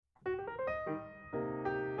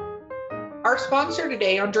Our sponsor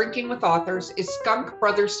today on Drinking with Authors is Skunk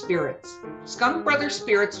Brothers Spirits. Skunk Brothers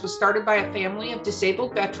Spirits was started by a family of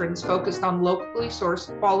disabled veterans focused on locally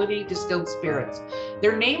sourced quality distilled spirits.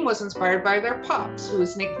 Their name was inspired by their pops, who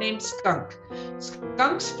was nicknamed Skunk.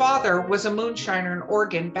 Skunk's father was a moonshiner in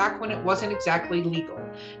Oregon back when it wasn't exactly legal.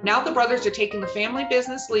 Now the brothers are taking the family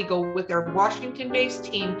business legal with their Washington-based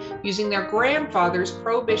team using their grandfather's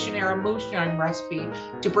Prohibition-era moonshine recipe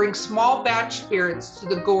to bring small batch spirits to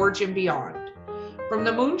the gorge and beyond. From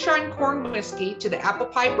the moonshine corn whiskey to the apple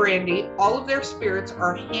pie brandy, all of their spirits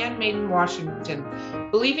are handmade in Washington.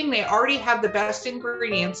 Believing they already have the best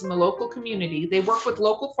ingredients in the local community, they work with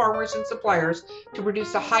local farmers and suppliers to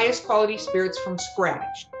produce the highest quality spirits from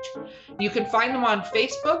scratch. You can find them on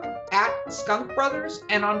Facebook at Skunk Brothers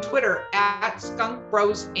and on Twitter at Skunk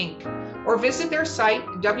Bros Inc. Or visit their site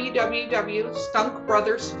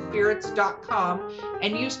www.skunkbrotherspirits.com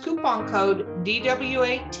and use coupon code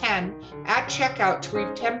DWA10 at checkout to reap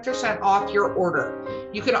 10% off your order.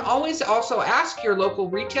 You can always also ask your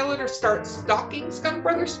local retailer to start stocking Skunk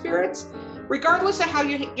Brothers Spirits. Regardless of how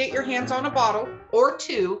you get your hands on a bottle or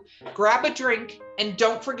two, grab a drink and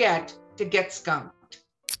don't forget to get skunked.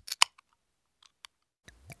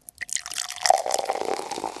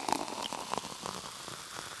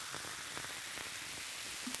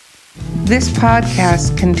 This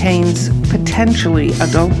podcast contains potentially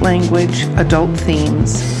adult language, adult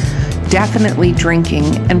themes, definitely drinking,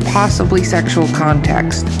 and possibly sexual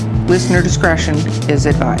context. Listener discretion is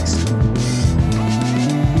advised.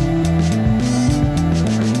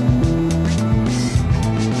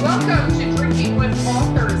 Welcome to Drinking with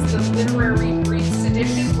Authors, the literary briefs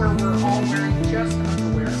edition where we're all wearing just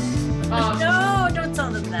underwear. No, don't tell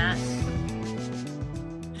them that.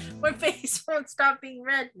 My face won't stop being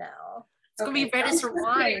red now. It's going to be red as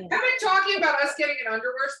wine. I've been talking about us getting an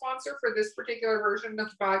underwear sponsor for this particular version of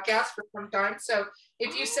the podcast for some time. So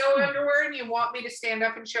if you sew underwear and you want me to stand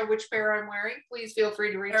up and show which pair I'm wearing, please feel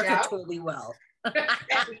free to reach out. Totally will.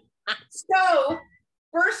 So,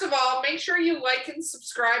 first of all, make sure you like and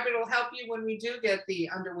subscribe. It'll help you when we do get the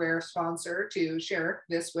underwear sponsor to share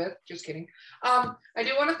this with. Just kidding. I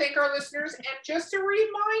do want to thank our listeners. And just a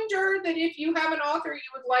reminder that if you have an author you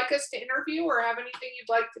would like us to interview or have anything you'd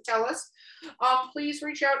like to tell us, please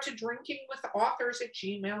reach out to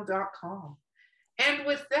drinkingwithauthors@gmail.com. And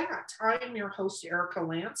with that, I am your host, Erica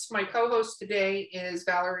Lance. My co-host today is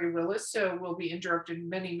Valerie Willis, so we'll be interrupted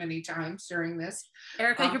many, many times during this.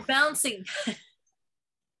 Erica, you're bouncing.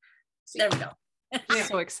 There we go. I'm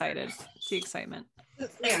so excited. The excitement.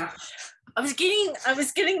 Yeah. I was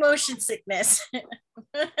getting motion sickness.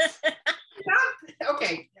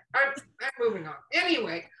 Okay, I'm moving on.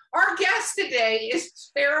 Anyway, our guest today is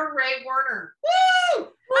Sarah Ray Werner. Woo!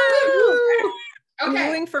 Woo! Okay. I'm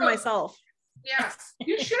moving for myself. Yes,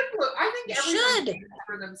 you should look. I think everyone should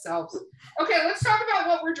for themselves. Okay, let's talk about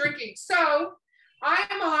what we're drinking. So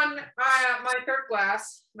I'm on my third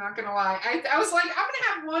glass, not gonna lie. I was like, I'm gonna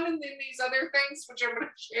have one and then these other things, which I'm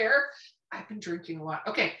gonna share. I've been drinking a lot.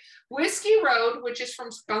 Okay, Whiskey Road, which is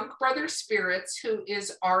from Skunk Brothers Spirits, who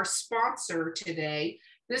is our sponsor today.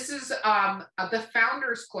 This is the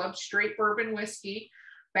Founders Club Straight Bourbon Whiskey.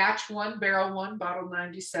 Batch 1, Barrel 1, Bottle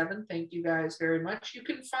 97. Thank you guys very much. You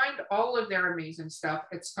can find all of their amazing stuff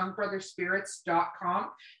at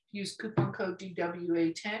skunkbrotherspirits.com. Use coupon code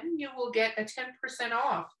DWA10. You will get a 10%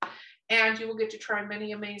 off. And you will get to try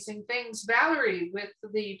many amazing things. Valerie, with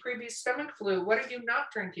the previous stomach flu, what are you not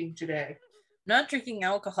drinking today? Not drinking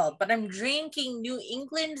alcohol, but I'm drinking New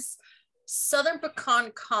England's Southern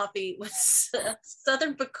Pecan coffee with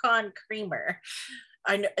Southern Pecan creamer.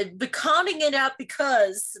 I'm pecaning it out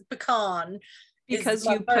because pecan. Because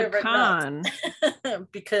you pecan.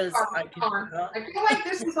 Because I feel like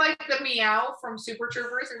this is like the meow from Super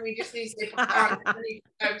Troopers, and we just need to say pecan as many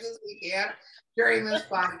times as we can during this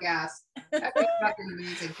podcast. That'd be fucking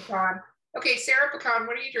amazing. Pecan. Okay, Sarah Pecan,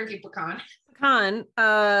 what are you drinking, Pecan? Pecan.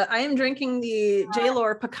 I am drinking the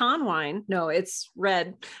J-Lore pecan wine. No, it's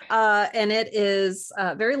red. And it is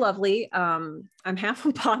very lovely. I'm half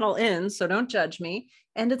a bottle in, so don't judge me.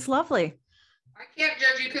 And it's lovely. I can't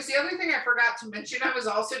judge you because the other thing I forgot to mention, I was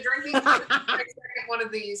also drinking one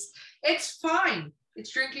of these. It's fine.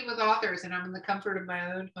 It's Drinking with Authors, and I'm in the comfort of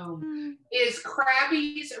my own home. Is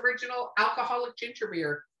Krabby's original alcoholic ginger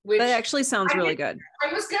beer. Which that actually sounds really good.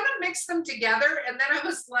 I was going to mix them together, and then I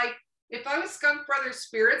was like, if I was Skunk Brothers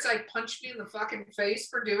Spirits, I'd punch me in the fucking face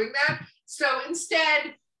for doing that. So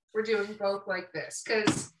instead, we're doing both like this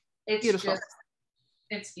because it's beautiful.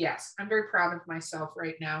 Yes, I'm very proud of myself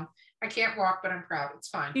right now. I can't walk, but I'm proud. It's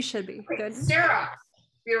fine. You should be. Good. Sarah,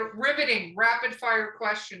 your riveting rapid fire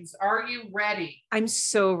questions. Are you ready? I'm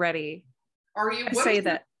so ready. Are you? I What say is your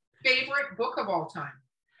that. favorite book of all time?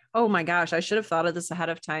 Oh my gosh, I should have thought of this ahead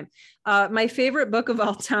of time. My favorite book of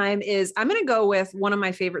all time is, I'm going to go with one of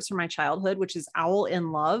my favorites from my childhood, which is Owl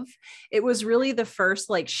in Love. It was really the first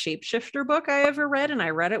like shapeshifter book I ever read. And I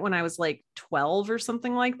read it when I was like 12 or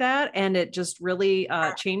something like that. And it just really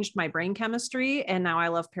changed my brain chemistry. And now I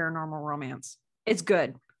love paranormal romance. It's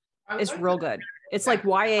good. It's real good. It's like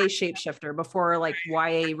YA shapeshifter before like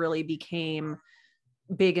YA really became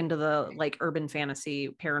big into the like urban fantasy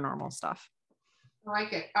paranormal stuff. I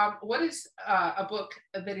like it. What is a book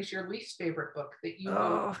that is your least favorite book that you?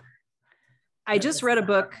 I just read a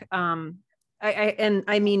book.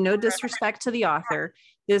 I mean, no disrespect to the author.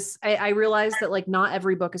 I realized that like not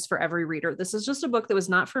every book is for every reader. This is just a book that was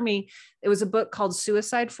not for me. It was a book called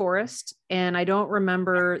Suicide Forest, and I don't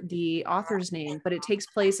remember the author's name, but it takes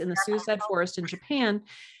place in the suicide forest in Japan.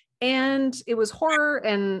 And it was horror,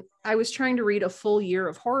 and I was trying to read a full year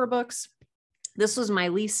of horror books. This was my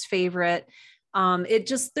least favorite.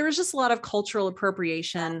 There was just a lot of cultural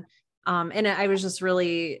appropriation. And I was just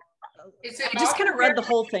really, I just kind of read the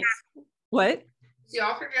whole thing. What? Is the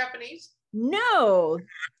author Japanese? No,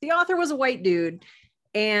 the author was a white dude,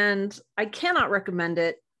 and I cannot recommend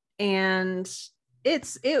it. And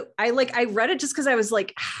I read it just because I was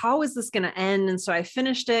like, how is this going to end? And so I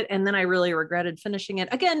finished it, and then I really regretted finishing it.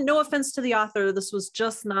 Again, no offense to the author. This was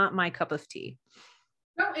just not my cup of tea.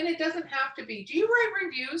 No, and it doesn't have to be. Do you write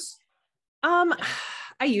reviews?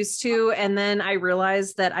 I used to, and then I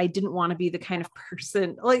realized that I didn't want to be the kind of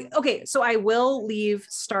person like, okay, so I will leave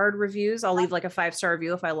starred reviews. I'll leave like a 5-star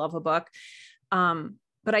review if I love a book.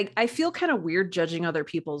 But I feel kind of weird judging other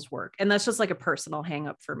people's work. And that's just like a personal hang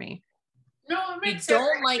up for me. No, it makes sense. You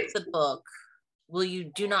don't like the book. Will you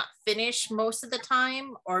do not finish most of the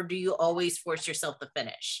time, or do you always force yourself to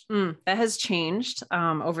finish? That has changed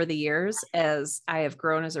over the years as I have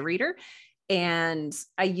grown as a reader. And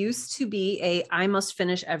I used to be I must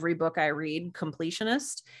finish every book I read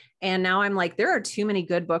completionist. And now I'm like, there are too many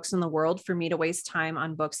good books in the world for me to waste time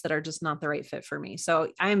on books that are just not the right fit for me.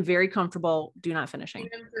 So I am very comfortable do not finishing.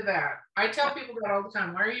 For that. I tell people that all the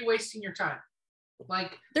time. Why are you wasting your time?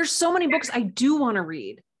 Like, there's so many books I do want to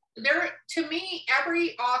read. To me,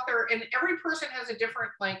 every author and every person has a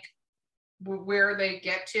different, like, where they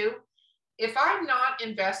get to. If I'm not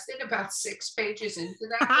invested about 6 pages into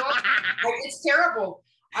that book, it's terrible.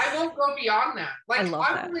 I won't go beyond that. Like, I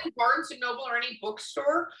will in Barnes and Noble or any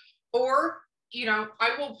bookstore, or,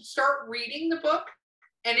 I will start reading the book.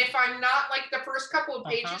 And if I'm not, like, the first couple of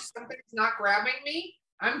pages, something's not grabbing me,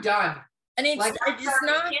 I'm done. And it's like,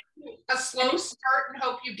 not a slow start and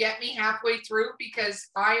hope you get me halfway through, because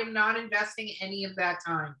I am not investing any of that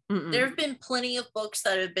time. There have been plenty of books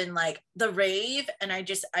that have been like the rave, and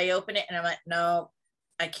I open it and I'm like, no,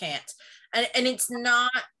 I can't. And it's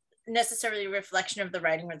not necessarily a reflection of the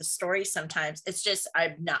writing or the story. Sometimes it's just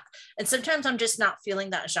I'm not. And sometimes I'm just not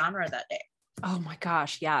feeling that genre that day. Oh my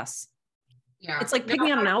gosh, yes. Yeah. It's like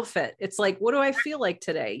picking out an outfit. It's like, what do I feel like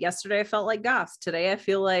today? Yesterday I felt like goth. Today I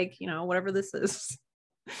feel like, whatever this is.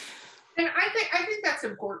 And I think that's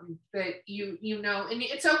important that you know, and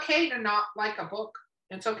it's okay to not like a book.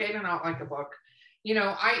 It's okay to not like a book.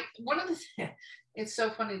 It's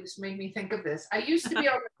so funny. This made me think of this. I used to be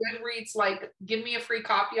on Goodreads, like, give me a free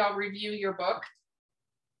copy, I'll review your book.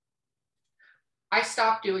 I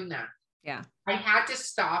stopped doing that. Yeah. I had to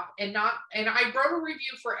stop and I wrote a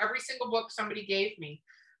review for every single book somebody gave me.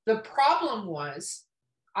 The problem was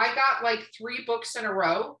I got like 3 books in a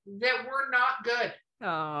row that were not good.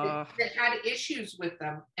 That had issues with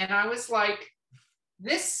them. And I was like,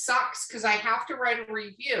 this sucks because I have to write a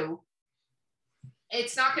review.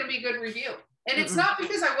 It's not going to be a good review. And it's not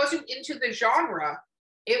because I wasn't into the genre.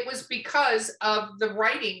 It was because of the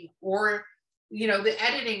writing or, the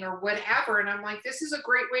editing or whatever. And I'm like, this is a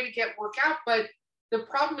great way to get work out. But the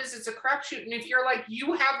problem is it's a crapshoot. And if you're like,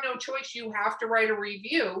 you have no choice, you have to write a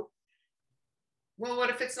review. Well, what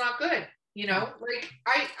if it's not good? Like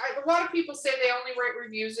a lot of people say they only write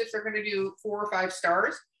reviews if they're going to do 4 or 5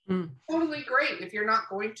 stars. Totally great if you're not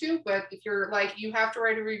going to, but if you're like, you have to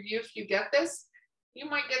write a review if you get this, you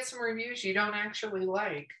might get some reviews you don't actually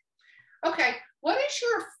like. Okay. What is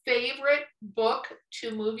your favorite book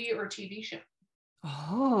to movie or TV show?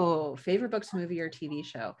 Oh, favorite book to movie or TV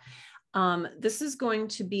show. This is going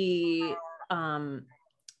to be,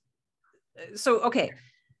 okay.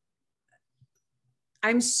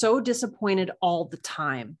 I'm so disappointed all the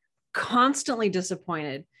time, constantly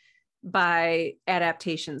disappointed by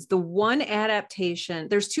adaptations. The one adaptation,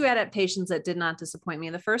 there's 2 adaptations that did not disappoint me.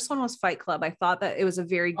 The first one was Fight Club. I thought that it was a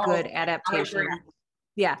very good adaptation.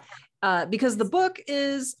 Yeah. because the book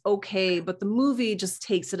is okay, but the movie just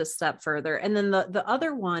takes it a step further. And then the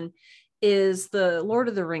other one is the Lord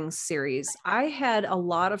of the Rings series. I had a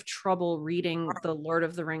lot of trouble reading the Lord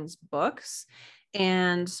of the Rings books.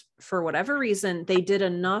 And for whatever reason, they did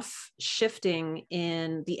enough shifting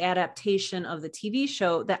in the adaptation of the TV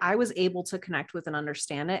show that I was able to connect with and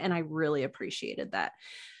understand it. And I really appreciated that.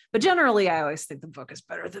 But generally, I always think the book is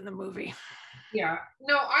better than the movie. Yeah,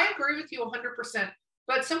 no, I agree with you 100%.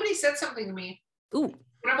 But somebody said something to me. Ooh.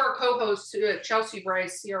 One of our co-hosts, Chelsea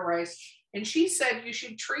Rice, Sierra Rice, and she said you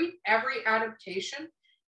should treat every adaptation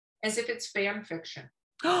as if it's fan fiction.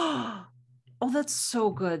 Oh, that's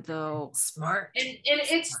so good, though. Smart. And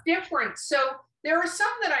it's different. So there are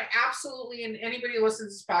some that I absolutely, and anybody who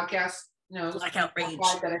listens to this podcast knows, like outrage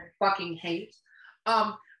that I fucking hate.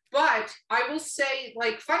 But I will say,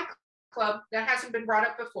 like Fight Club, that hasn't been brought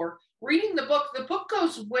up before. Reading the book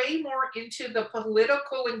goes way more into the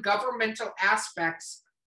political and governmental aspects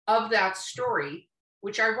of that story,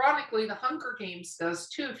 which ironically the Hunger Games does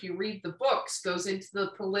too. If you read the books, goes into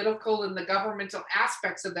the political and the governmental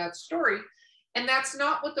aspects of that story. And that's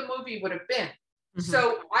not what the movie would have been. Mm-hmm.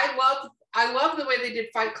 So I love the way they did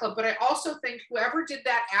Fight Club, but I also think whoever did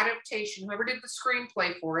that adaptation, whoever did the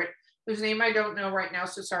screenplay for it, whose name I don't know right now,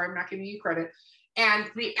 so sorry, I'm not giving you credit, and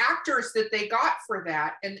the actors that they got for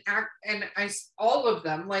that, all of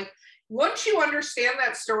them, like, once you understand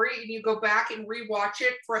that story and you go back and rewatch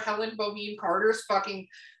it for Helen Bonham Carter's fucking,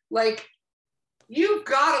 like, you've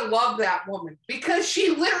got to love that woman, because she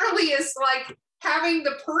literally is like having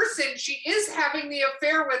the person she is having the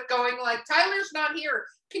affair with going like, Tyler's not here.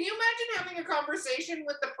 Can you imagine having a conversation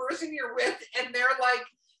with the person you're with and they're like,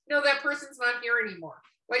 no, that person's not here anymore?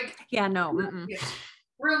 Like, yeah, no.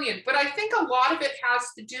 Brilliant. But I think a lot of it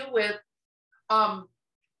has to do with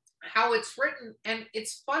how it's written. And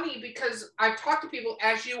it's funny because I've talked to people,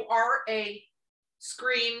 as you are a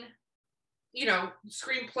screenplay,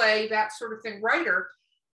 that sort of thing, writer.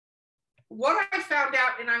 What I found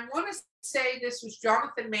out, and I want to say this was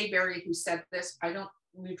Jonathan Mayberry who said this.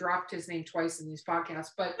 We dropped his name twice in these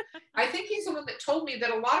podcasts, but I think he's the one that told me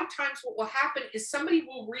that a lot of times what will happen is somebody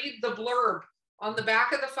will read the blurb on the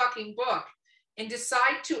back of the fucking book and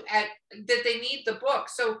decide that they need the book.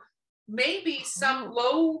 So maybe some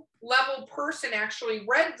low level person actually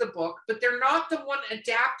read the book, but they're not the one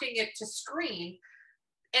adapting it to screen.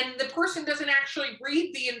 And the person doesn't actually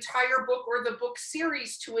read the entire book or the book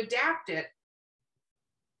series to adapt it.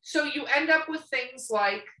 So you end up with things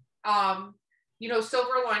like,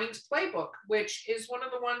 Silver Linings Playbook, which is one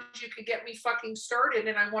of the ones you could get me fucking started.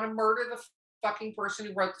 And I want to murder the fucking person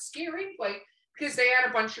who wrote the screenplay, because they had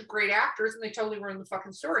a bunch of great actors and they totally ruined the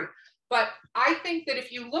fucking story. But I think that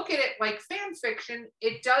if you look at it like fan fiction,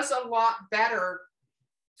 it does a lot better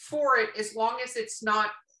for it, as long as it's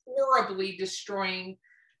not horribly destroying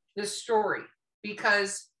the story,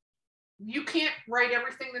 because you can't write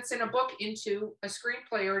everything that's in a book into a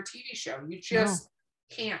screenplay or a TV show. You just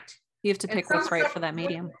can't. You have to pick what's right for that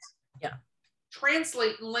medium. Yeah.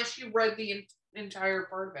 Translate unless you read the entire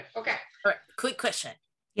part of it. Okay. All right. Quick question.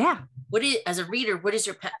 Yeah. As a reader, what is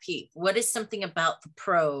your pet peeve? What is something about the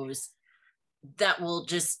prose that will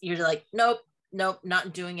you're like, nope,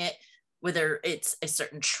 not doing it, whether it's a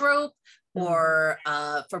certain trope or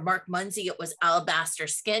for Mark Muncy, it was alabaster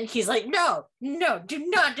skin. He's like, no, do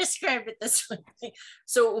not describe it this way.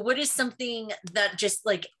 So what is something that just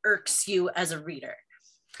like irks you as a reader?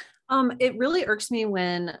 It really irks me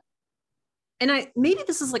when, and maybe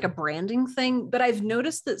this is like a branding thing, but I've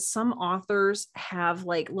noticed that some authors have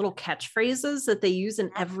like little catchphrases that they use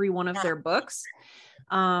in every one of their books.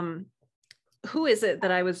 Who is it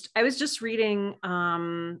that I was just reading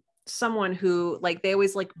someone who, like, they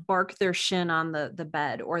always like bark their shin on the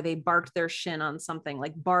bed, or they barked their shin on something,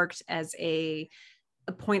 like barked as a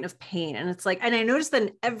point of pain. And it's like, and I noticed that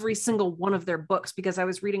in every single one of their books, because I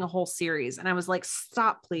was reading a whole series and I was like,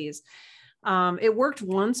 stop, please. It worked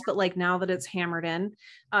once, but like now that it's hammered in,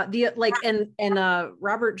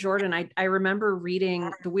 Robert Jordan, I remember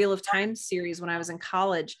reading the Wheel of Time series when I was in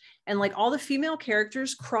college, and like all the female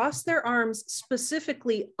characters crossed their arms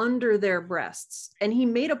specifically under their breasts. And he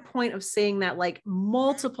made a point of saying that like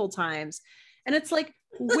multiple times. And it's like,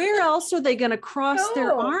 where else are they going to cross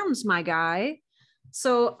their arms, my guy?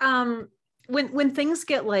 So when things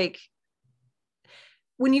get like,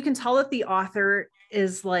 when you can tell that the author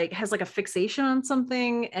is like, has like a fixation on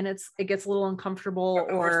something and it gets a little uncomfortable,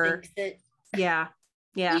 or yeah.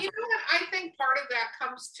 Well, you know what? I think part of that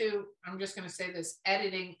comes to, I'm just going to say this,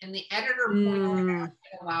 editing and the editor point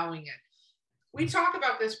allowing it. We talk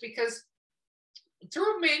about this because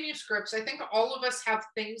through manuscripts, I think all of us have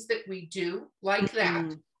things that we do like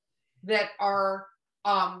that. that are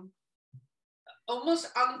almost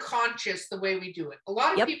unconscious the way we do it. A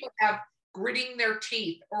lot of people have gritting their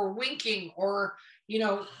teeth or winking or,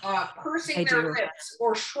 pursing their lips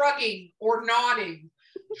or shrugging or nodding,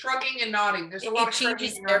 shrugging and nodding. There's a lot of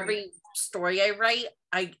changes every story I write.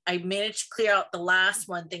 I managed to clear out the last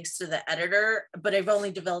one thanks to the editor, but I've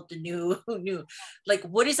only developed a new, like,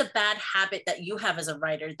 what is a bad habit that you have as a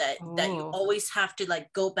writer that you always have to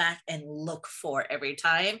like go back and look for every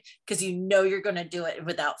time because you know you're going to do it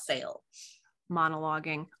without fail?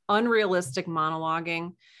 Monologuing, unrealistic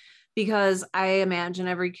monologuing, because I imagine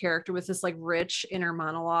every character with this like rich inner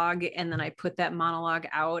monologue, and then I put that monologue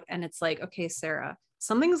out and it's like, okay, Sarah,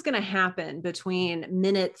 something's going to happen between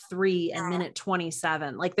minute 3 and minute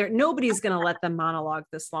 27. Like nobody's going to let them monologue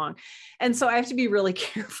this long. And so I have to be really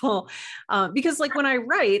careful because like when I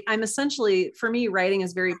write, I'm essentially, for me, writing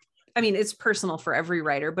is very, I mean, it's personal for every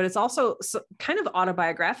writer, but it's also kind of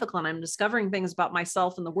autobiographical, and I'm discovering things about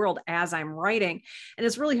myself and the world as I'm writing. And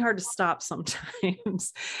it's really hard to stop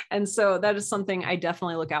sometimes. And so that is something I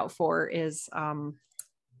definitely look out for is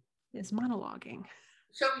monologuing.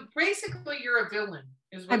 So basically you're a villain.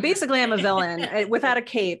 I'm a villain without a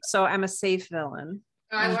cape. So I'm a safe villain.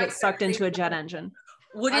 I get sucked into a jet engine.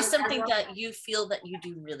 What is something that you feel that you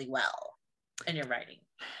do really well in your writing?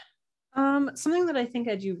 Something that I think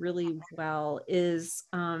I do really well is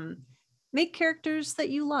make characters that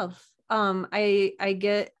you love. I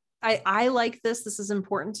like this. This is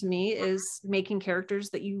important to me, is making characters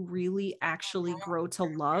that you really actually grow to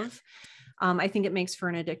love. I think it makes for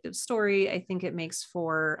an addictive story. I think it makes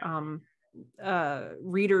for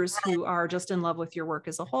readers who are just in love with your work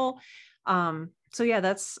as a whole. So yeah,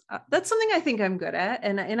 that's something I think I'm good at.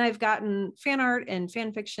 And I've gotten fan art and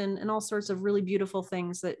fan fiction and all sorts of really beautiful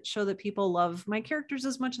things that show that people love my characters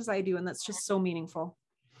as much as I do. And that's just so meaningful.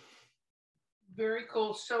 Very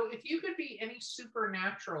cool. So if you could be any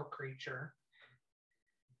supernatural creature,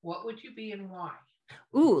 what would you be and why?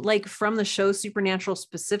 Ooh, like from the show Supernatural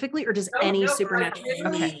specifically, or just any supernatural?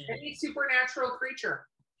 Okay. Any supernatural creature.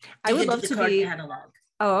 I would love to be. Catalog.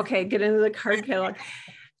 Oh, okay. Get into the card catalog.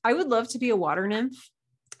 I would love to be a water nymph.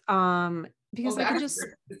 Because I could just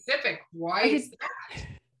specific. Why is that?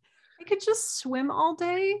 I could just swim all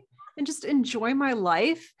day and just enjoy my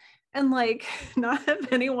life and like not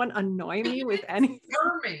have anyone annoy me with anything.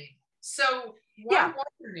 Mermaid. So why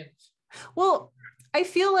water nymph? Well, I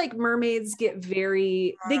feel like mermaids get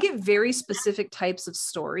very specific types of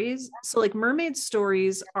stories. So like mermaid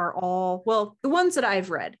stories are all, well, the ones that I've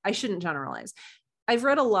read, I shouldn't generalize. I've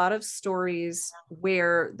read a lot of stories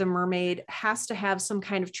where the mermaid has to have some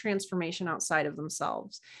kind of transformation outside of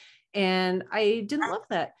themselves. And I didn't love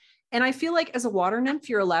that. And I feel like as a water nymph,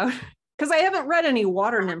 you're allowed, because I haven't read any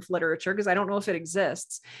water nymph literature because I don't know if it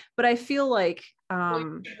exists, but I feel like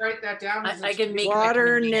write that down. I can make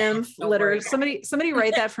water nymph literature. Somebody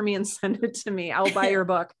write that for me and send it to me. I'll buy your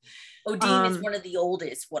book. Odin is one of the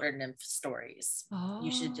oldest water nymph stories.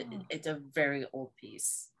 You should. It's a very old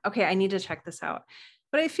piece. Okay, I need to check this out.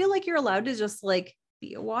 But I feel like you're allowed to just like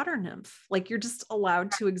be a water nymph. Like you're just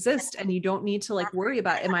allowed to exist, and you don't need to like worry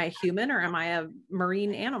about, am I a human or am I a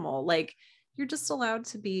marine animal? Like you're just allowed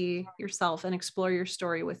to be yourself and explore your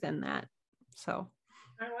story within that. So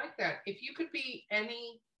I like that. If you could be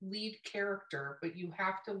any lead character, but you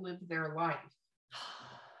have to live their life,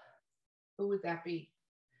 who would that be?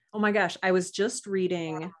 Oh my gosh, I was just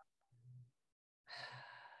reading.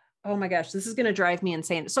 Oh my gosh, this is going to drive me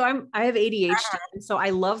insane. So I have ADHD, so I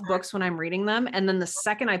love books when I'm reading them. And then the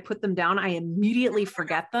second I put them down, I immediately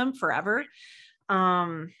forget them forever.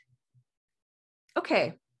 Okay.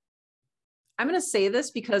 I'm going to say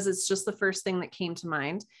this because it's just the first thing that came to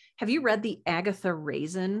mind. Have you read the Agatha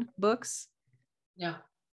Raisin books? No.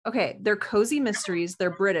 Okay. They're cozy mysteries.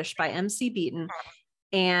 They're British by MC Beaton.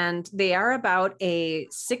 And they are about a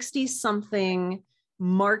 60-something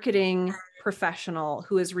marketing professional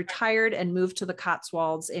who is retired and moved to the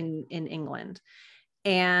Cotswolds in England.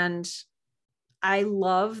 And I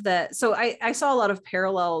love that. So I saw a lot of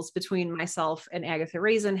parallels between myself and Agatha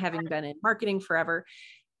Raisin, having been in marketing forever,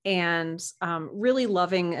 and really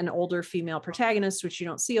loving an older female protagonist, which you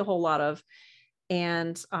don't see a whole lot of.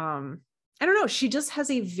 And I don't know, she just has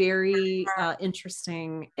a very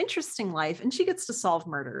interesting life, and she gets to solve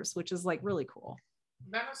murders, which is like really cool.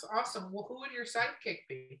 That was awesome. Well, who would your sidekick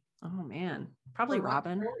be? Oh man, probably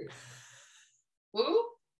Robin. Who?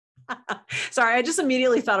 Sorry, I just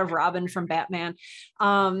immediately thought of Robin from Batman.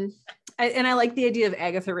 And I like the idea of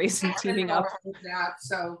Agatha Raisin teaming up.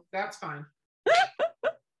 So that's fine.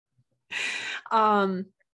 I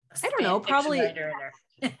don't know, probably.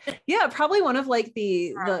 Yeah, probably one of like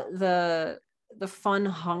the the fun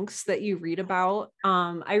hunks that you read about.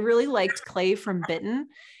 I really liked Clay from Bitten.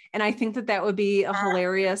 And I think that that would be a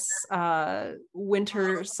hilarious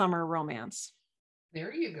winter summer romance.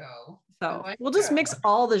 There you go. So like we'll just that. mix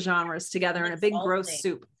all the genres together in a big gross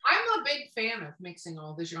soup. I'm a big fan of mixing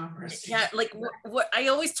all the genres. Yeah, like what I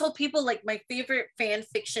always told people, like my favorite fan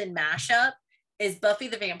fiction mashup is Buffy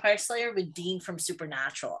the Vampire Slayer with Dean from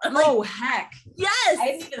Supernatural. I'm like, oh heck, yes! I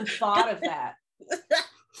hadn't even thought of that.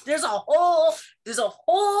 there's a whole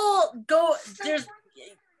go. There's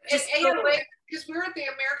just because we were at the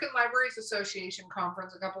American Libraries Association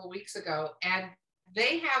conference a couple of weeks ago, and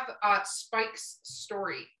they have Spike's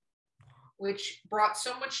story, which brought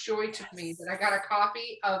so much joy to me that I got a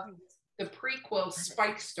copy of the prequel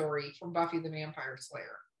Spike story from Buffy the Vampire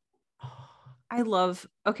Slayer. I love,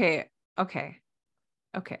 okay.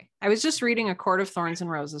 I was just reading A Court of Thorns and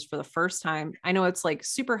Roses for the first time. I know it's like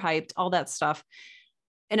super hyped, all that stuff.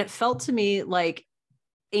 And it felt to me like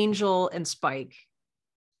Angel and Spike.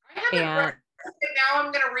 I haven't read it. Now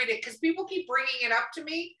I'm going to read it because people keep bringing it up to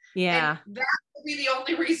me. Yeah. And that would be the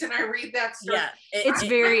only reason I read that story. Yeah. It's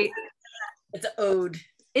an ode.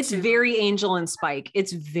 It's very Angel and Spike.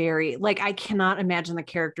 It's very, like, I cannot imagine the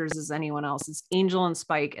characters as anyone else. It's Angel and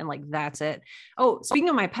Spike, and like, that's it. Oh, speaking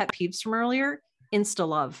of my pet peeves from earlier, Insta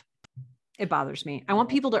love. It bothers me. I want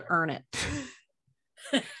people to earn it.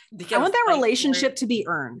 I want that relationship to be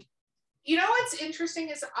earned. You know what's interesting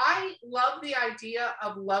is I love the idea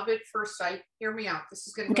of love at first sight. Hear me out. This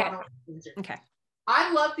is going to go on a tangent. Okay.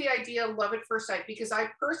 I love the idea of love at first sight because I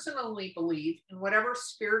personally believe in whatever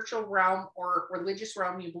spiritual realm or religious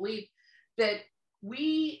realm you believe that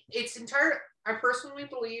I personally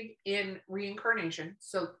believe in reincarnation.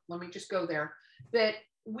 So let me just go there, that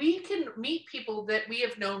we can meet people that we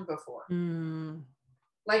have known before.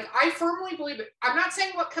 Like I firmly believe it. I'm not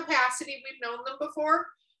saying what capacity we've known them before,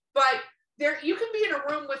 but you can be in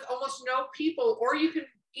a room with almost no people, or you can,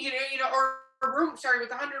 or a room, with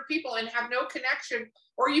 100 people and have no connection,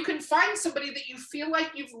 or you can find somebody that you feel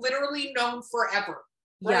like you've literally known forever.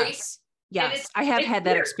 Right? Yes. I have had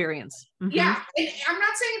that experience. Mm-hmm. Yeah. And I'm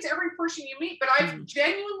not saying it's every person you meet, but I've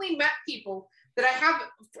genuinely met people that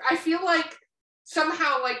I feel like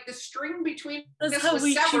somehow like the string between us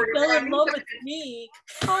was severed. You fell in love with me.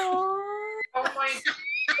 Oh my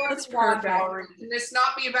That's God, Valerie. Can this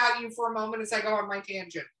not be about you for a moment as I go on my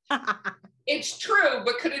tangent? It's true,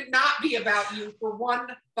 but could it not be about you for one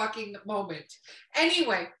fucking moment?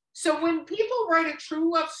 Anyway, so when people write a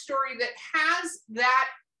true love story that has that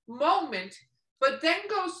moment, but then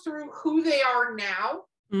goes through who they are now,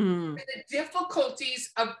 and the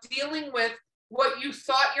difficulties of dealing with what you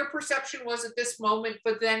thought your perception was at this moment,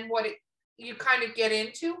 but then you kind of get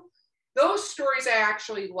into, those stories I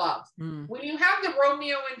actually love. When you have the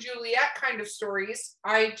Romeo and Juliet kind of stories,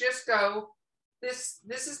 I just go, this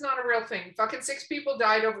is not a real thing. Fucking 6 people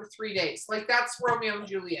died over 3 days. Like that's Romeo and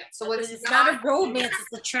Juliet. So it's not a romance,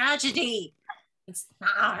 it's a tragedy. It's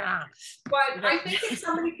not. But I think if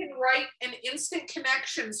somebody can write an instant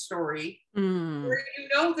connection story where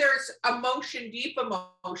there's emotion, deep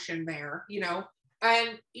emotion there,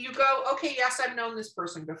 and you go, okay, yes, I've known this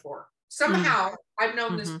person before. Somehow I've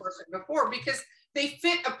known this person before because they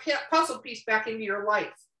fit a puzzle piece back into your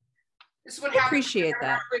life. This is what happens. Appreciate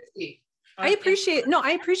that. I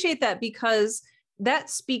appreciate that because that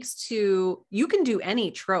speaks to, you can do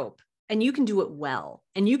any trope and you can do it well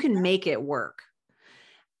and you can make it work.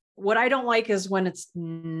 What I don't like is when it's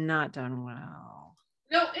not done well.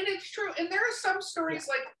 No, and it's true. And there are some stories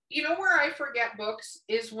like, where I forget books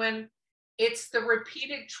is when it's the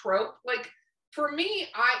repeated trope. Like for me,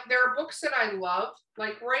 there are books that I love.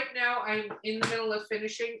 Like right now I'm in the middle of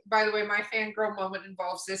finishing. By the way, my fangirl moment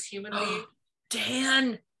involves this human being.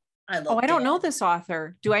 Dan. I don't know this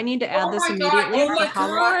author. Do I need to add this immediately? Oh my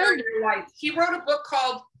God. He wrote a book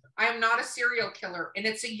called I Am Not a Serial Killer. And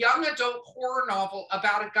it's a young adult horror novel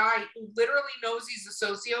about a guy who literally knows he's a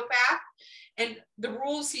sociopath and the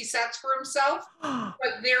rules he sets for himself.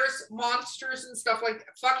 But there's monsters and stuff like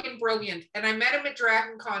that. Fucking brilliant. And I met him at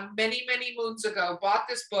Dragon Con many, many moons ago, bought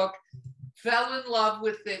this book, fell in love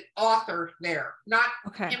with the author there. Not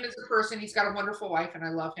him as a person. He's got a wonderful wife and I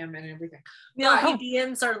love him and everything. Yeah, he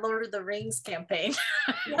DMs our Lord of the Rings campaign.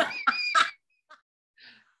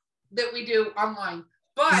 That we do online.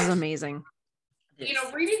 But this is amazing.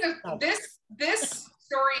 Reading this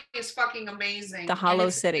story is fucking amazing. The Hollow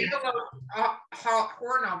City.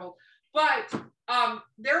 Horror novel. But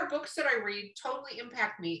there are books that I read totally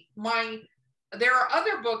impact me. There are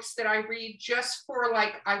other books that I read just for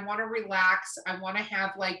like, I want to relax. I want to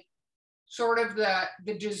have like sort of the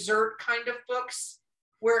dessert kind of books.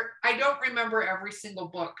 where I don't remember every single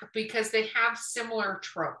book because they have similar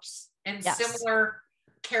tropes and similar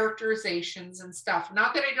characterizations and stuff.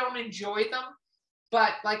 Not that I don't enjoy them,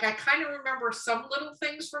 but like I kind of remember some little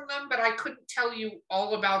things from them, but I couldn't tell you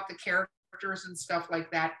all about the characters and stuff like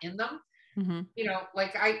that in them. Mm-hmm. You know,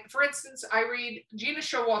 like for instance, I read Gina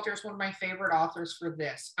Showalter is one of my favorite authors for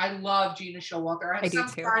this. I love Gina Showalter. I have some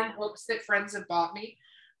signed books that friends have bought me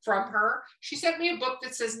from her. She sent me a book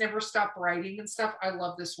that says Never Stop Writing and stuff. I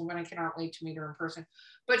love this woman. I cannot wait to meet her in person.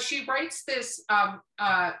 But she writes this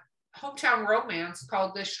hometown romance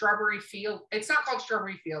called The Strawberry Field. It's not called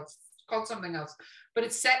Strawberry Fields. It's called something else. But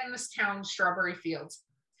it's set in this town, Strawberry Fields.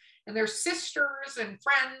 And they're sisters and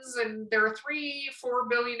friends, and there are 3-4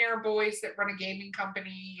 billionaire boys that run a gaming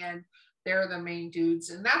company, and they're the main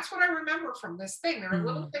dudes. And that's what I remember from this thing. There are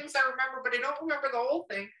little things I remember, but I don't remember the whole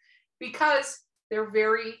thing because they're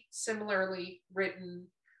very similarly written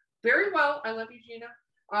very well. I love you, Gina.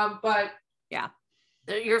 But yeah,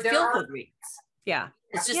 your feel-good reads. Yeah.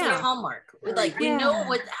 It's just like Hallmark. Like we know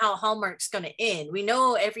how Hallmark's going to end. We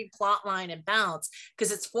know every plot line and bounce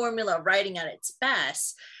because it's formula writing at its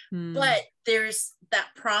best. But there's that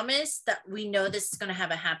promise that we know this is going to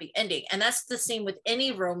have a happy ending. And that's the same with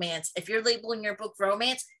any romance. If you're labeling your book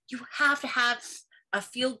romance, you have to have a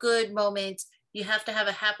feel-good moment. You have to have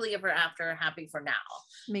a happily ever after, happy for now.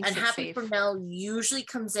 And happy for now usually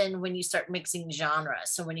comes in when you start mixing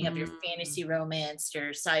genres. So when you have your fantasy romance, your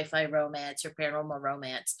sci-fi romance, your paranormal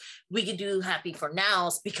romance, we can do happy for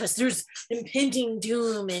nows because there's impending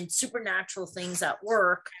doom and supernatural things at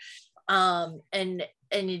work. And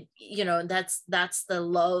you know, that's the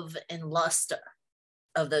love and lust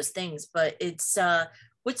of those things. But it's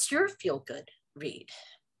what's your feel good read?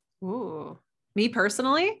 Ooh, me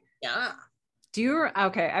personally? Yeah.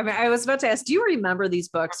 I was about to ask, do you remember these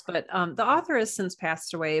books? But the author has since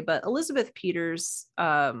passed away, but Elizabeth Peters,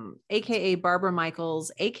 aka Barbara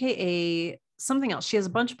Michaels, aka something else. She has a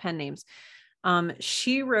bunch of pen names.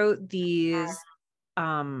 She wrote these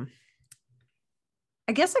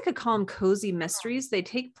I guess I could call them cozy mysteries. They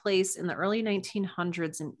take place in the early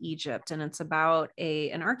 1900s in Egypt, and it's about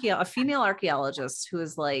a female archaeologist who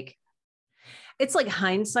is like, it's like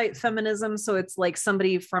hindsight feminism. So it's like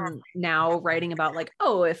somebody from now writing about like,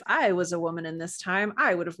 oh, if I was a woman in this time,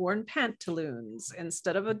 I would have worn pantaloons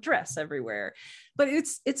instead of a dress everywhere. But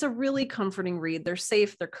it's a really comforting read. They're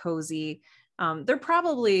safe, they're cozy. They're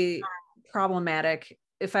probably problematic.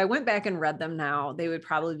 If I went back and read them now, they would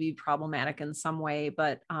probably be problematic in some way,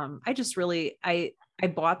 but I just really, I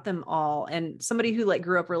bought them all. And somebody who like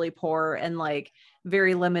grew up really poor and like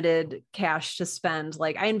very limited cash to spend,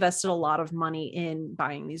 like I invested a lot of money in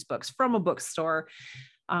buying these books from a bookstore.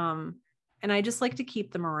 And I just like to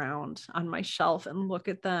keep them around on my shelf and look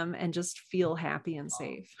at them and just feel happy and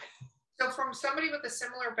safe. So from somebody with a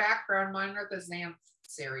similar background, mine are the Xanth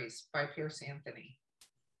series by Pierce Anthony.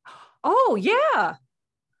 Oh yeah.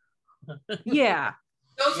 Yeah.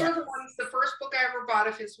 Those were the ones, the first book I ever bought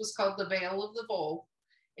of his was called The Veil of the Vole.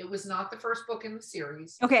 It was not the first book in the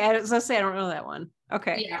series. Okay, I was gonna say I don't know that one.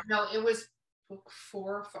 Okay. Yeah, no, it was book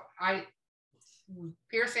 4.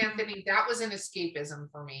 Pierce Anthony, that was an escapism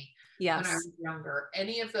for me. Yes. When I was younger.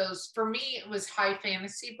 Any of those, for me, it was high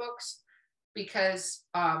fantasy books because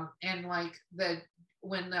and like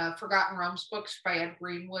when the Forgotten Realms books by Ed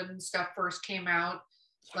Greenwood and stuff first came out,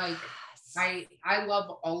 like I love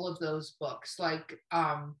all of those books. Like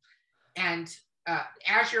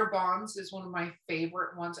Azure Bonds is one of my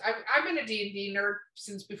favorite ones. I've been a D&D nerd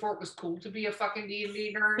since before it was cool to be a fucking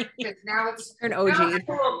D&D nerd. Because now it's an OG. Now it's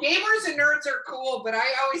cool. Gamers and nerds are cool, but I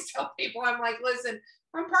always tell people, I'm like, listen,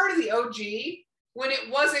 I'm part of the OG when it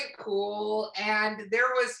wasn't cool, and there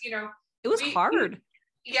was, it was hard.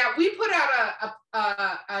 We put out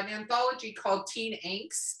an anthology called Teen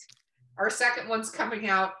Angst. Our second one's coming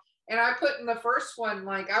out. And I put in the first one,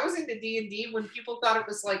 like, I was into D&D when people thought it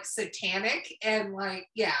was like satanic, and like,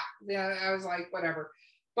 I was like, whatever.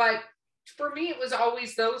 But for me, it was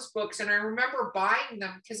always those books. And I remember buying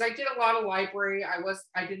them because I did a lot of library.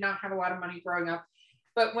 I did not have a lot of money growing up.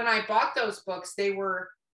 But when I bought those books, they were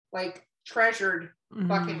like treasured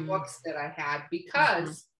fucking books that I had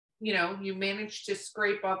because, you managed to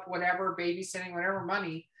scrape up whatever babysitting, whatever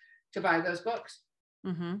money to buy those books.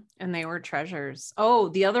 And they were treasures. Oh,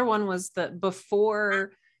 the other one was before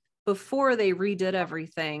they redid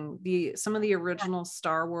everything, some of the original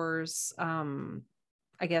Star Wars,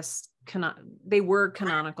 I guess they were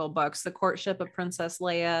canonical books. The Courtship of Princess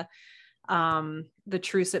Leia, the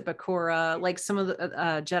Truce at Bakura, like some of the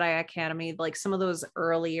Jedi Academy, like some of those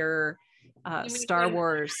earlier Star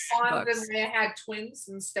Wars books. They had twins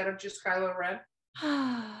instead of just Kylo Ren.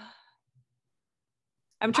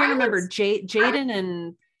 I'm trying to remember Jaden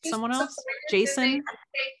and someone else. Jason. Take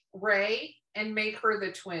Ray and make her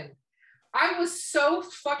the twin. I was so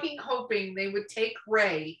fucking hoping they would take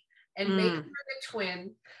Ray and make her the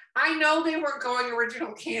twin. I know they weren't going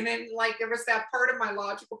original canon. Like there was that part of my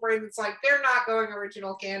logical brain that's like, they're not going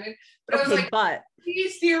original canon. But I was like, but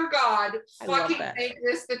please, dear God, fucking make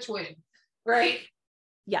this the twin. Right?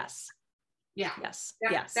 Yes. Yeah. Yes.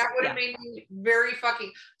 That would have made me very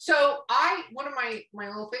fucking. So one of my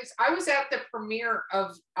little things, I was at the premiere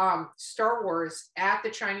of Star Wars at the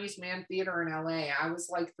Chinese Man Theater in LA. I was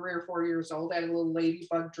like 3 or 4 years old. I had a little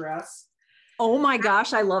ladybug dress. Oh my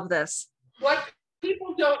gosh, I love this. What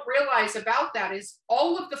people don't realize about that is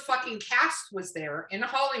all of the fucking cast was there in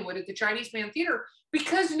Hollywood at the Chinese Man Theater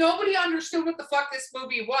because nobody understood what the fuck this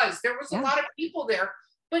movie was. There was a lot of people there,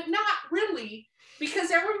 but not really,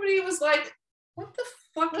 because everybody was like, what the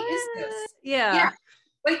fuck is this? Yeah.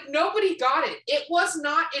 Like nobody got it. It was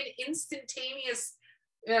not an instantaneous.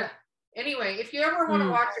 Anyway, if you ever want to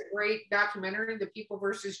watch a great documentary, The People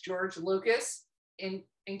versus George Lucas, in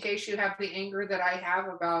case you have the anger that I have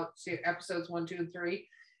about episodes 1, 2, and 3,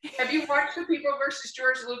 have you watched The People versus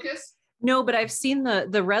George Lucas? No, but I've seen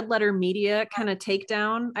the Red Letter Media kind of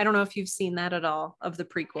takedown. I don't know if you've seen that at all of the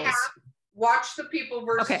prequels. Yeah. Watch The People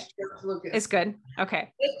versus George Lucas. It's good.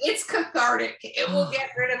 Okay. It's cathartic. It will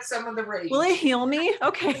get rid of some of the rage. Will it heal me?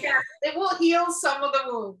 Okay. Yeah, it will heal some of the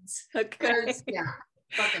wounds. Okay. Yeah.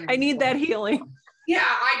 I need that healing. Yeah,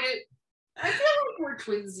 I do. I feel like we're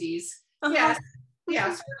twinsies. Uh-huh.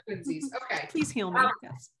 Yes, we're twinsies. Okay. Please heal me.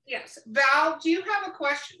 Yes. Val, do you have a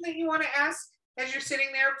question that you want to ask as you're sitting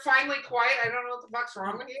there finally quiet? I don't know what the fuck's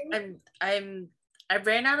wrong with you. I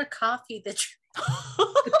ran out of coffee that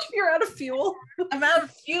You're out of fuel. I'm out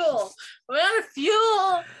of fuel.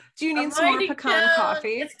 Do you need some more pecan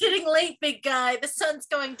coffee? It's getting late, big guy. The sun's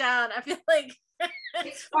going down. I feel like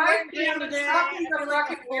it's 5 p.m. and something's a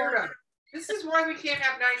fucking weirdo. This is why we can't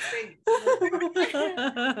have nice things.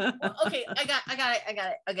 Okay, I got it.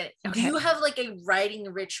 Okay. Okay. Do you have like a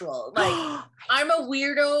writing ritual? Like I'm a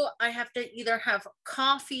weirdo. I have to either have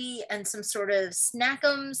coffee and some sort of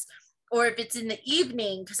snackums, or if it's in the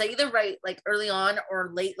evening, because I either write like early on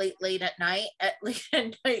or late at night.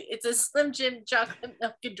 It's a Slim Jim chocolate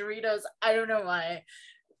milk and Doritos. I don't know why.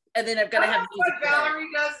 And then I've got to have what Valerie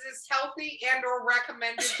does is healthy and or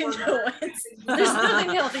recommended for her. There's nothing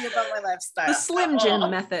healthy about my lifestyle. The Slim Jim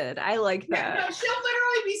method. I like that. No, she'll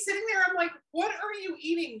literally be sitting there. I'm like, what are you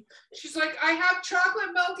eating? She's like, I have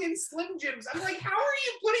chocolate milk and Slim Jims. I'm like, how are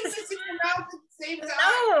you putting this in your mouth at the same time?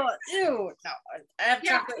 No, ew, no. I have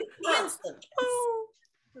chocolate and Slim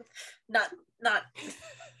Jims. Not.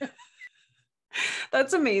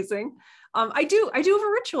 That's amazing. I do have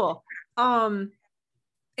a ritual.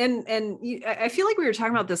 And I feel like we were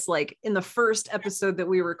talking about this like in the first episode that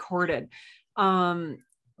we recorded.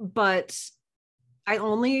 But I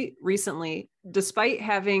only recently, despite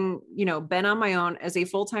having, been on my own as a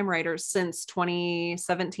full-time writer since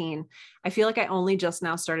 2017, I feel like I only just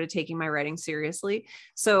now started taking my writing seriously.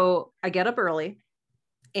 So I get up early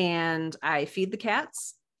and I feed the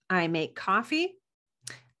cats. I make coffee.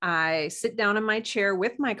 I sit down in my chair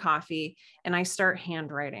with my coffee and I start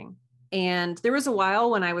handwriting. And there was a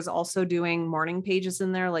while when I was also doing morning pages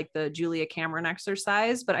in there, like the Julia Cameron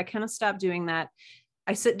exercise, but I kind of stopped doing that.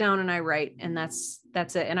 I sit down and I write, and that's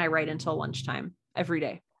it. And I write until lunchtime every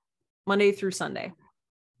day, Monday through Sunday.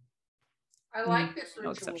 I like this ritual.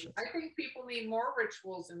 No exceptions. I think people need more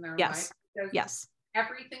rituals in their life. Yes.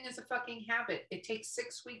 Everything is a fucking habit. It takes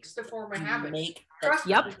 6 weeks to form a habit. Trust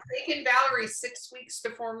me, it's taken Valerie 6 weeks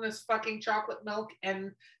to form this fucking chocolate milk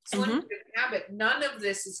and Slim Jim habit. None of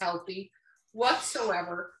this is healthy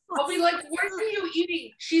whatsoever. I'll be like, what are you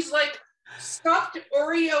eating? She's like, stuffed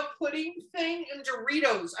Oreo pudding thing and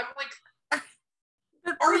Doritos. I'm like,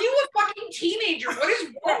 are you a fucking teenager? What is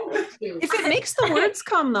wrong with you? If it makes the words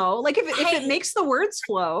come though, like if it makes the words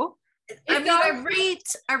flow. I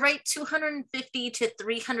write 250 to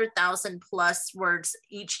 300,000 plus words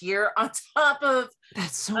each year on top of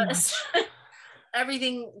that's so much.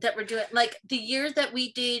 Everything that we're doing. Like the year that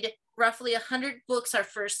we did roughly 100 books our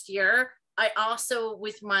first year, I also,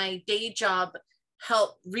 with my day job,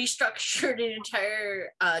 helped restructure an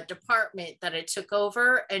entire department that I took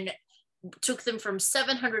over and took them from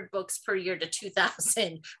 700 books per year to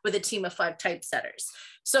 2,000 with a team of 5 typesetters.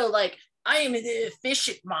 So like, I am an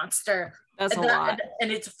efficient monster. That's a lot.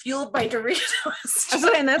 And it's fueled by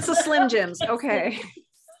Doritos. And that's the Slim Jims. Okay.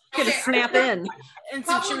 Gonna snap in. And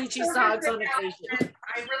some chili cheese dogs on occasion.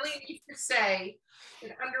 I really need to say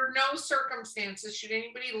that under no circumstances should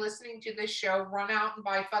anybody listening to this show run out and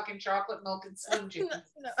buy fucking chocolate milk and Slim Jims.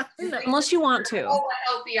 No. Unless you want to. All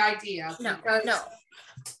a healthy idea. No.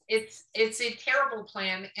 It's a terrible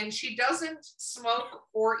plan, and she doesn't smoke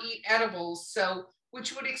or eat edibles, so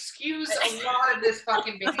which would excuse a lot of this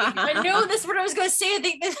fucking behavior. I know that's what I was going to say. I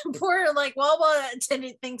think the poor Wawa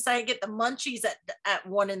attendant thinks I get the munchies at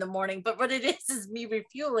 1 a.m, but what it is me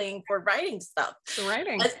refueling for writing stuff.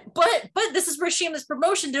 But this is where shameless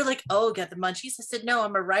promotion. They're like, "Oh, got the munchies." I said, "No,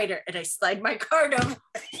 I'm a writer," and I slide my card over.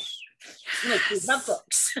 Like, read my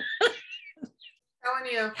books. Telling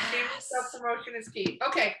you, shameless self-promotion is key.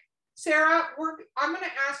 Okay, Sarah, I'm going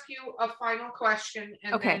to ask you a final question,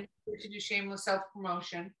 and then we're to do shameless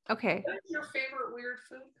self-promotion. Okay. What is your favorite weird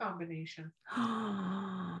food combination?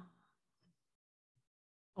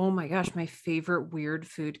 Oh my gosh, my favorite weird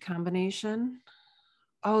food combination.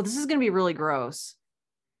 Oh, this is going to be really gross.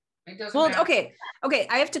 It doesn't matter. Okay.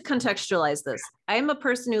 I have to contextualize this. I'm a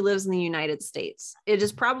person who lives in the United States. It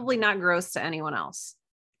is probably not gross to anyone else.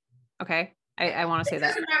 Okay. I want to say that. It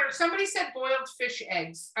doesn't matter. Somebody said boiled fish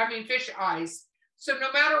eyes. So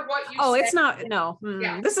no matter what you say. Oh, it's not. No.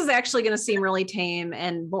 Yeah. This is actually going to seem really tame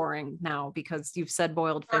and boring now because you've said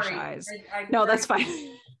boiled fish eyes. No, that's fine.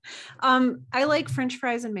 I like French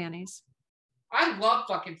fries and mayonnaise. I love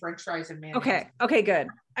fucking French fries and mayonnaise. Okay, good.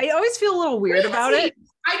 I always feel a little weird about it.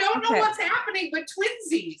 I don't know what's happening, but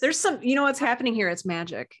twinsies. There's some, what's happening here. It's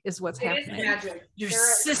magic is what's happening. It is magic. Your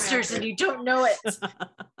sisters and you don't know it.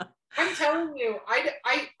 I'm telling you, I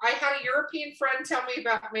had a European friend tell me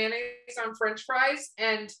about mayonnaise on French fries,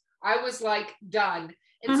 and I was like, done.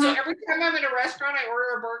 And so every time I'm in a restaurant, I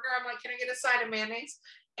order a burger. I'm like, can I get a side of mayonnaise?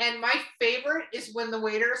 And my favorite is when the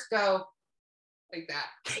waiters go like that.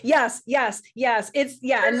 Yes. It's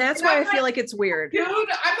and that's why I feel like it's weird. Dude, I'm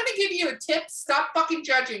gonna give you a tip. Stop fucking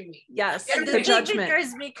judging me. Yes, and the judgment. What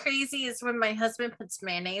drives me crazy is when my husband puts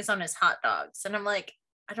mayonnaise on his hot dogs, and I'm like,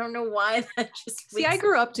 I don't know why that just. See, I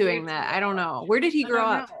grew up doing that. I don't know. Where did he grow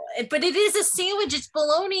up? But it is a sandwich. It's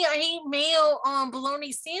bologna. I hate mayo on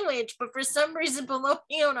bologna sandwich, but for some reason,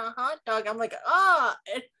 bologna on a hot dog, I'm like, I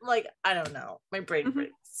don't know. My brain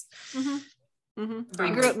breaks.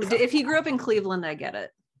 If he grew up in Cleveland, I get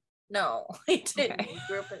it. No, he didn't. Okay.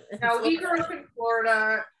 He grew up in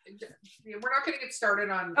Florida. We're not going to get started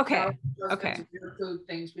on weird food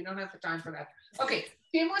things. We don't have the time for that. Okay,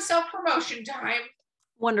 shameless self-promotion time.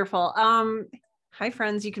 Wonderful. Hi,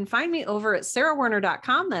 friends. You can find me over at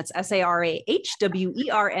sarahwerner.com. That's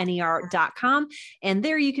SarahWerner.com. And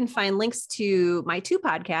there you can find links to my 2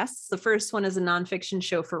 podcasts. The first one is a nonfiction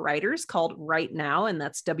show for writers called Right Now, and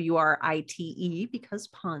that's WRITE because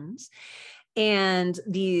puns. And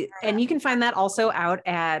you can find that also out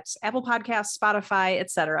at Apple Podcasts, Spotify,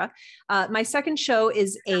 etc. My second show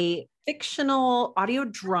is a fictional audio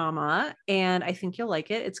drama, and I think you'll like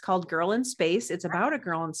it. It's called Girl in Space. It's about a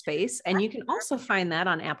girl in space, and you can also find that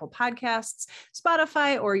on Apple Podcasts,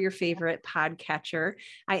 Spotify, or your favorite podcatcher.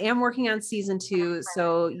 I am working on season 2,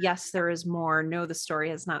 so yes, there is more. No, the story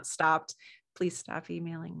has not stopped. Please stop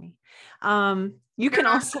emailing me. You can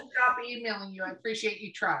also stop emailing you. I appreciate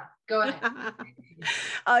you trying. Go ahead.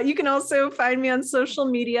 You can also find me on social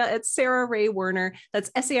media at Sarah Ray Werner.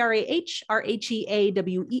 That's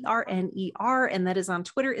SarahRheaWerner, and that is on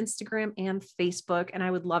Twitter, Instagram, and Facebook. And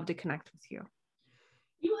I would love to connect with you.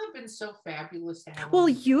 You have been so fabulous. Well,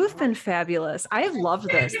 you have been fabulous. I have loved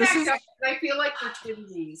this. I feel like we're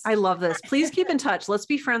twinsies. I love this. Please keep in touch. Let's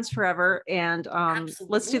be friends forever. And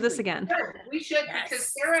let's do this again. We should,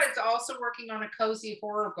 because Sarah is also working on a cozy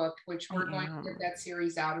horror book, which we're going to get that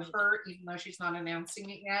series out of her, even though she's not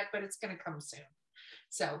announcing it yet, but it's going to come soon.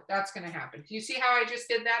 So that's going to happen. Do you see how I just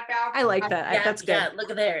did that, Val? I like that. Yeah, that's good. Yeah,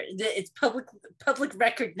 look at there. It's public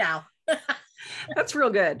record now. That's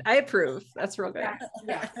real good. I approve. That's real good.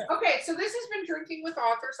 Yeah. Okay, so this has been Drinking with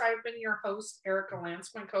Authors. I've been your host, Erica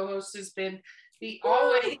Lance. My co-host has been the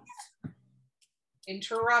always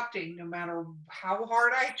interrupting, no matter how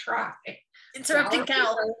hard I try. Interrupting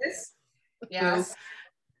Cal. Yes.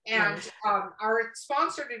 And our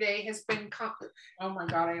sponsor today has been, oh my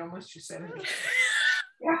God, I almost just said it.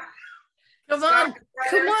 Yeah. Come on,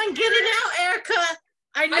 get it out, Erica.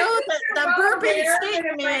 I know that bourbon stick,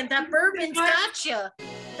 man. That bourbon's got you.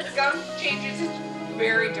 Skunk changes is a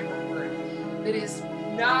very different word. It is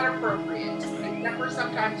not appropriate, except for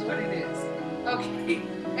sometimes when it is. Okay.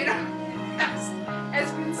 And our guest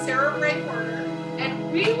has been Sarah Ray Werner,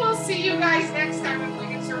 and we will see you guys next time if we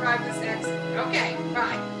can survive this accident. Okay,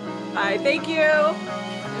 bye. Bye. Thank you.